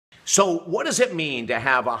So what does it mean to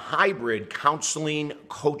have a hybrid counseling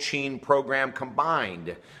coaching program combined?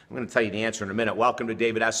 I'm going to tell you the answer in a minute. Welcome to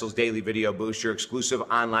David Essel's Daily Video Boost, your exclusive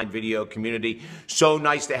online video community. So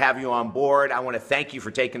nice to have you on board. I want to thank you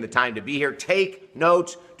for taking the time to be here. Take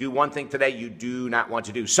notes. Do one thing today you do not want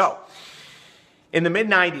to do. So, in the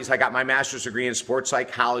mid-90s, I got my master's degree in sports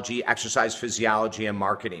psychology, exercise physiology, and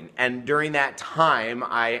marketing. And during that time,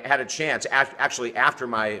 I had a chance, actually after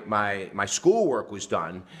my schoolwork was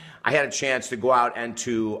done, I had a chance to go out and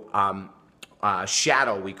to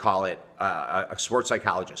shadow, we call it, a sports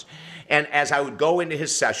psychologist. And as I would go into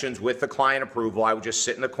his sessions with the client approval, I would just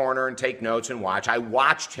sit in the corner and take notes and watch. I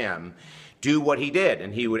watched him do what he did,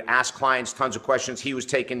 and he would ask clients tons of questions. He was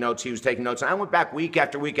taking notes, and I went back week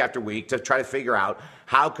after week after week to try to figure out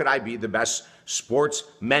how could I be the best sports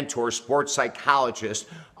mentor, sports psychologist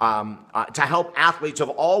to help athletes of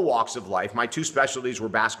all walks of life. My two specialties were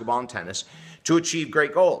basketball and tennis, to achieve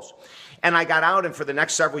great goals. And I got out, and for the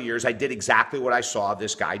next several years, I did exactly what I saw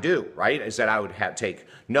this guy do, right? Is that I would take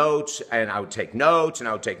notes, and I would take notes, and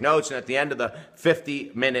I would take notes, and at the end of the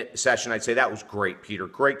 50-minute session, I'd say, that was great, Peter.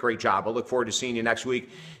 Great job. I look forward to seeing you next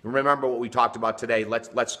week. And remember what we talked about today.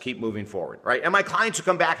 Let's keep moving forward, right? And my clients would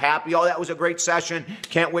come back happy. Oh, that was a great session.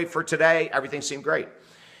 Can't wait for today. Everything seemed great.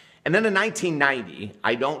 And then in 1990,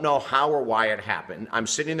 I don't know how or why it happened. I'm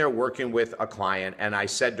sitting there working with a client, and I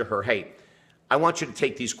said to her, hey, I want you to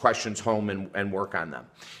take these questions home and work on them.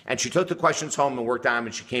 And she took the questions home and worked on them,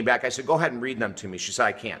 and she came back. I said, go ahead and read them to me. She said,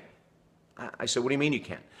 I can't. I said, what do you mean you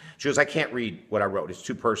can't? She goes, I can't read what I wrote. It's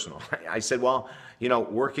too personal. I said, well, you know,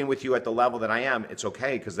 working with you at the level that I am, it's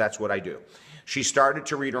okay, because that's what I do. She started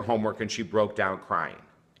to read her homework, and she broke down crying.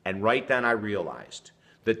 And right then I realized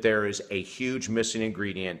that there is a huge missing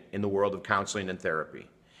ingredient in the world of counseling and therapy,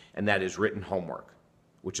 and that is written homework,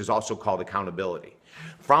 which is also called accountability.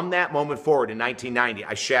 From that moment forward in 1990,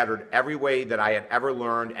 I shattered every way that I had ever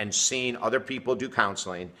learned and seen other people do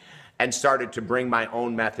counseling and started to bring my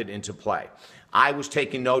own method into play. I was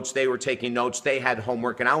taking notes, they were taking notes, they had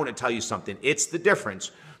homework, and I want to tell you something. It's the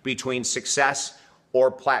difference between success or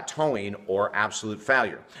plateauing or absolute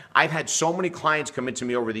failure. I've had so many clients come into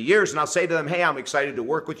me over the years, and I'll say to them, hey, I'm excited to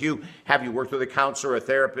work with you. Have you worked with a counselor, a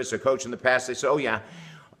therapist, a coach in the past? They say, oh yeah.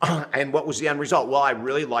 And what was the end result? Well, I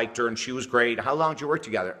really liked her and she was great. How long did you work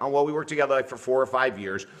together? Oh, well, we worked together like for 4 or 5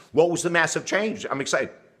 years. What was the massive change? I'm excited.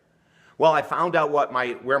 Well, I found out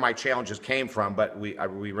where my challenges came from, but we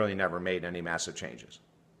really never made any massive changes.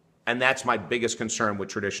 And that's my biggest concern with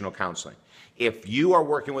traditional counseling. If you are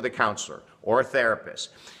working with a counselor or a therapist,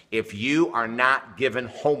 if you are not given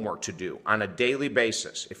homework to do on a daily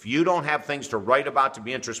basis, if you don't have things to write about to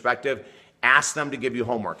be introspective, ask them to give you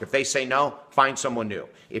homework. If they say no, find someone new.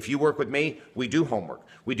 If you work with me, we do homework.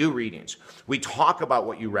 We do readings. We talk about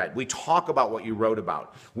what you read. We talk about what you wrote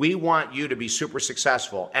about. We want you to be super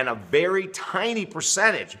successful. And a very tiny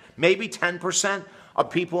percentage, maybe 10% of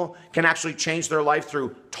people can actually change their life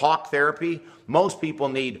through talk therapy. Most people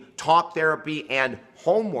need talk therapy and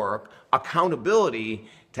homework, accountability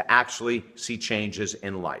to actually see changes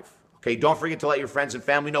in life. Okay, don't forget to let your friends and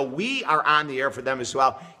family know we are on the air for them as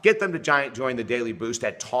well. Get them to join the Daily Boost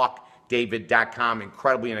at talkdavid.com.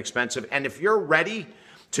 Incredibly inexpensive. And if you're ready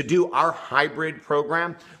to do our hybrid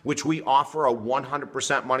program, which we offer a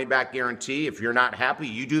 100% money-back guarantee, if you're not happy,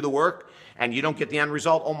 you do the work and you don't get the end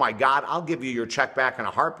result, oh my God, I'll give you your check back in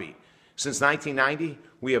a heartbeat. Since 1990,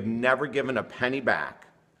 we have never given a penny back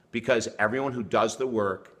because everyone who does the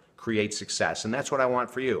work creates success. And that's what I want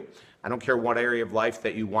for you. I don't care what area of life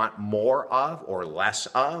that you want more of or less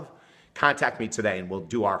of. Contact me today and we'll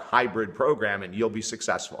do our hybrid program and you'll be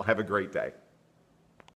successful. Have a great day.